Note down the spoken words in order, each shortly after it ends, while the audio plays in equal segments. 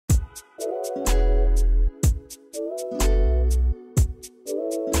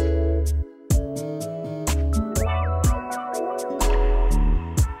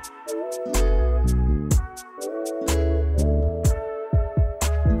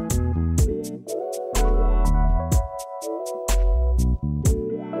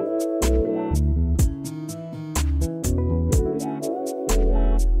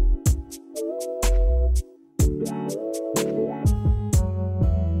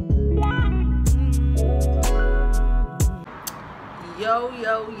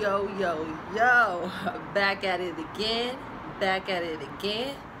Yo, back at it again.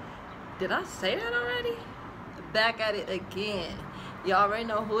 Did I say that already? Back at it again. Y'all already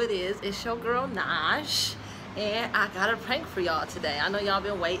know who it is. It's your girl Nash, and I got a prank for y'all today. I know y'all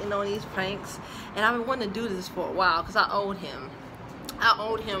been waiting on these pranks, and I've been wanting to do this for a while because I owed him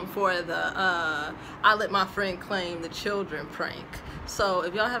for the I let my friend claim the children prank. So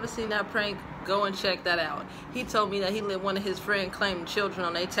if y'all haven't seen that prank, go and check that out. He told me that he let one of his friends claim the children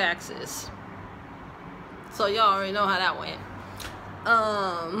on their taxes. So y'all already know how that went.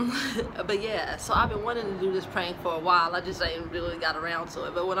 But yeah, so I've been wanting to do this prank for a while. I just ain't really got around to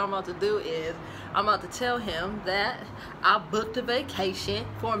it. But what I'm about to do is I'm about to tell him that I booked a vacation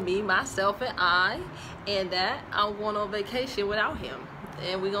for me, myself, and I, and that I'm going on vacation without him.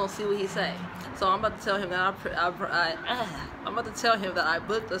 And we're gonna see what he say. So I'm about to tell him that I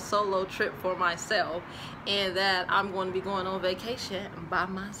booked a solo trip for myself, and that I'm going to be going on vacation by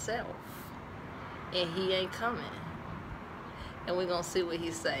myself, and he ain't coming. And we're gonna see what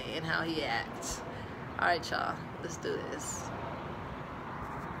he say and how he acts. All right, y'all, let's do this.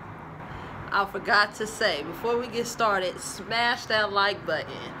 I forgot to say, before we get started, smash that like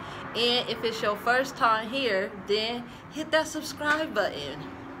button. And if it's your first time here, then hit that subscribe button.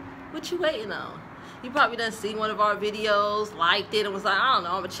 What you waiting on? You probably done seen one of our videos, liked it, and was like, I don't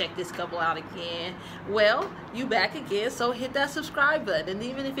know, I'm gonna check this couple out again. Well, you back again, so hit that subscribe button. And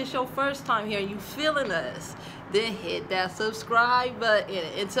even if it's your first time here and you feeling us, then hit that subscribe button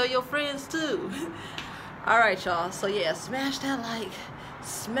and tell your friends too. All right, y'all, so yeah, smash that like,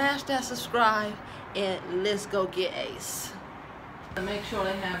 smash that subscribe, and let's go get Ace. Make sure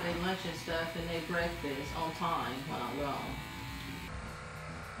they have their lunch and stuff and their breakfast on time when I'm gone.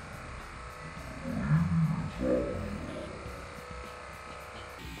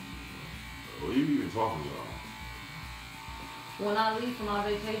 What are you even talking about? When I leave for my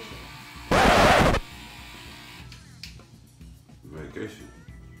vacation. Vacation?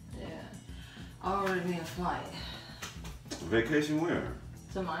 Yeah. I already made a flight. Vacation where?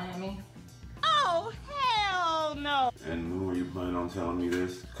 To Miami. Oh, hell no! And when were you planning on telling me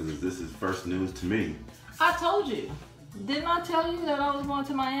this? Because this is first news to me. I told you. Didn't I tell you that I was going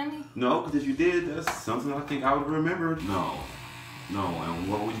to Miami? No, because if you did, that's something I think I would remember. No, and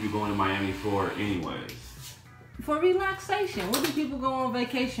what would you be going to Miami for anyways? For relaxation. What do people go on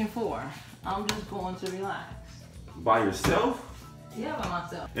vacation for? I'm just going to relax. By yourself? Yeah, by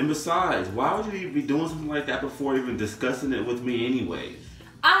myself. And besides, why would you even be doing something like that before even discussing it with me anyways?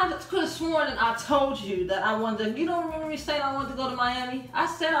 I could have sworn that I told you that I wanted to. You don't remember me saying I wanted to go to Miami? I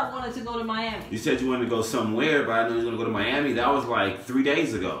said I wanted to go to Miami. You said you wanted to go somewhere, but I knew you were going to go to Miami. That was like 3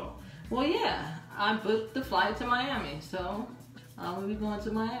 days ago. Well, yeah. I booked the flight to Miami, so I will be going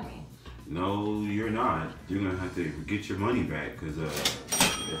to Miami. No, you're not. You're going to have to get your money back, because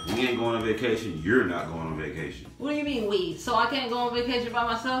if we ain't going on vacation, you're not going on vacation. What do you mean we? So I can't go on vacation by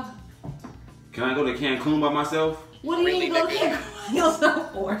myself? Can I go to Cancun by myself? What do you mean go to Cancun by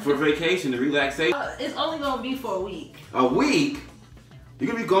yourself for? For vacation, to relaxation. It's only going to be for a week. A week?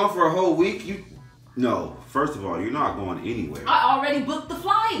 You're going to be gone for a whole week? No, first of all, you're not going anywhere. I already booked the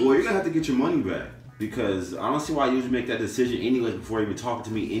flight. Well, you're going to have to get your money back, because I don't see why you usually make that decision anyways before even talking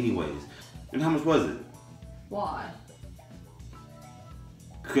to me anyways. And how much was it? Why?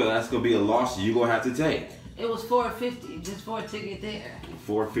 Because that's going to be a loss you're going to have to take. It was $450 just for a ticket there.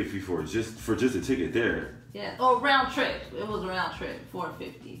 $450 for just a ticket there. Yeah. Oh, round trip. It was a round trip.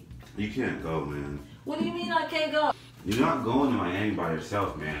 $450. You can't go, man. What do you mean I can't go? You're not going to Miami by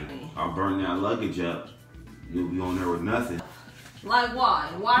yourself, man. I'll burn that luggage up. You'll be on there with nothing. Like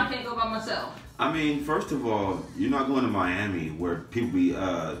why? Why I can't go by myself? I mean, first of all, you're not going to Miami where people be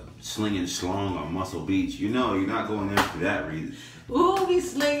slinging schlong on Muscle Beach. You know, you're not going there for that reason. Who be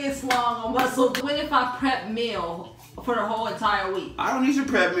slinging schlong on Muscle Beach? What if I prep meal for the whole entire week? I don't need your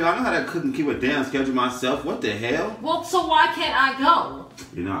prep meal. I know how to cook and keep a damn schedule myself. What the hell? Well, so why can't I go?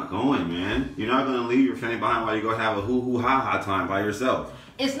 You're not going, man. You're not going to leave your family behind while you go have a hoo-hoo-ha-ha time by yourself.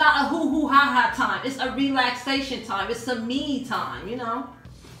 It's not a hoo-hoo-ha-ha time. It's a relaxation time. It's a me time, you know?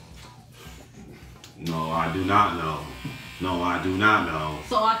 No, I do not know. No, I do not know.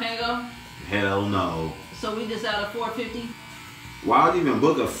 So I can't go? Hell no. So we just out of 450? Why would you even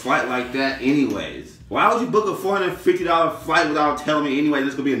book a flight like that anyways? Why would you book a $450 flight without telling me anyway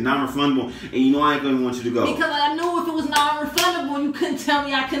this gonna be a non-refundable and you know I ain't gonna want you to go? Because I knew if it was non-refundable, you couldn't tell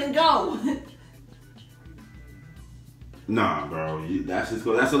me I couldn't go. Nah, bro. That's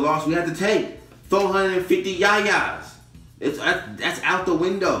a loss we have to take. 450 yayas. That's out the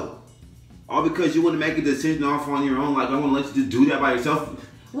window. All because you want to make a decision off on your own. Like, I want to let you just do that by yourself.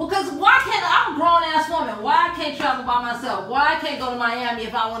 Well, because why can't, I'm a grown-ass woman. Why I can't travel by myself? Why I can't go to Miami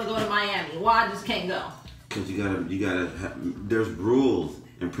if I want to go to Miami? Why I just can't go? Because you gotta, there's rules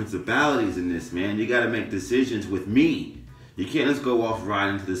and principalities in this, man. You gotta make decisions with me. You can't just go off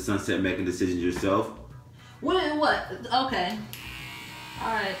riding to the sunset making decisions yourself. What? Okay.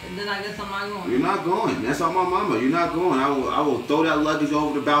 Alright, then I guess I'm not going. You're not going. That's on my mama. You're not going. I will throw that luggage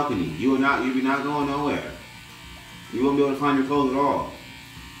over the balcony. You'll be not going nowhere. You won't be able to find your clothes at all.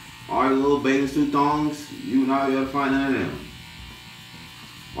 All your little bathing suit thongs, you will not be able to find none of them.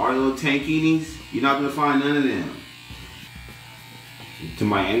 All your little tankinis, you're not going to find none of them. To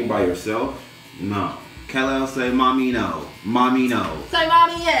Miami by yourself? No. Kal-El say, mommy, no. Mommy, no. Say,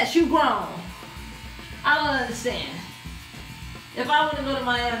 mommy, yes, you grown. I don't understand. If I want to go to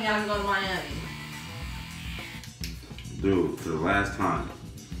Miami, I can go to Miami. Dude, for the last time,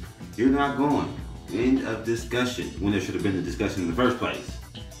 you're not going. End of discussion. When there should have been a discussion in the first place.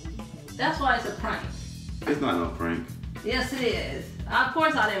 That's why it's a prank. It's not no prank. Yes, it is. Of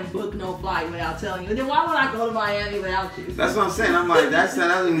course I didn't book no flight without telling you. Then why would I go to Miami without you? That's what I'm saying. I'm like, that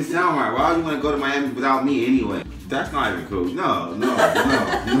doesn't even sound right. Why would you want to go to Miami without me anyway? That's not even cool. No.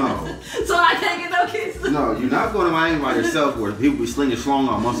 So I can't get no kisses? No, you're not going to Miami by yourself where people be slinging schlong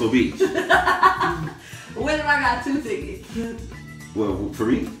on Muscle Beach. When if I got 2 tickets? Well, for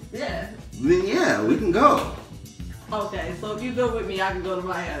me? Yeah. Then yeah, we can go. Okay, so if you go with me, I can go to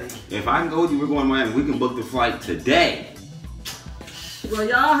Miami. If I can go with you, we're going to Miami. We can book the flight today. Well,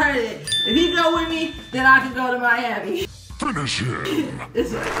 y'all heard it. If he go with me, then I can go to Miami. Finish him.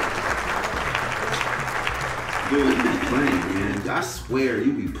 It's like, dude, you be playing, man. I swear,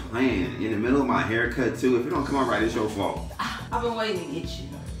 you be playing. In the middle of my haircut, too. If it don't come out right, it's your fault. I've been waiting to get you.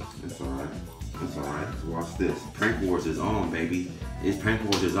 That's alright. That's alright. Watch this. Prank Wars is on, baby. It's Prank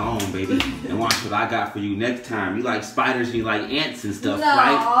Wars is on, baby. And watch what I got for you next time. You like spiders and you like ants and stuff,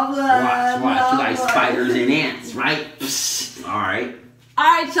 right? Watch. You like spiders and ants, right? Alright.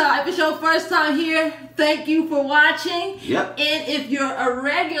 Alright, y'all. If it's your first time here, thank you for watching. Yep. And if you're a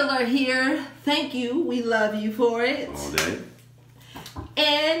regular here, thank you. We love you for it. All day.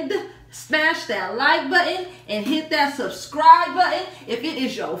 And smash that like button and hit that subscribe button if it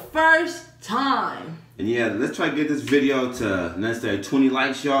is your first time. And yeah, let's try to get this video to, let's say, 20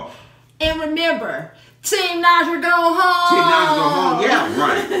 likes, y'all. And remember, Team Naja go home. Team Naja go home. Yeah,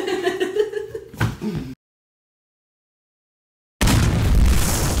 right.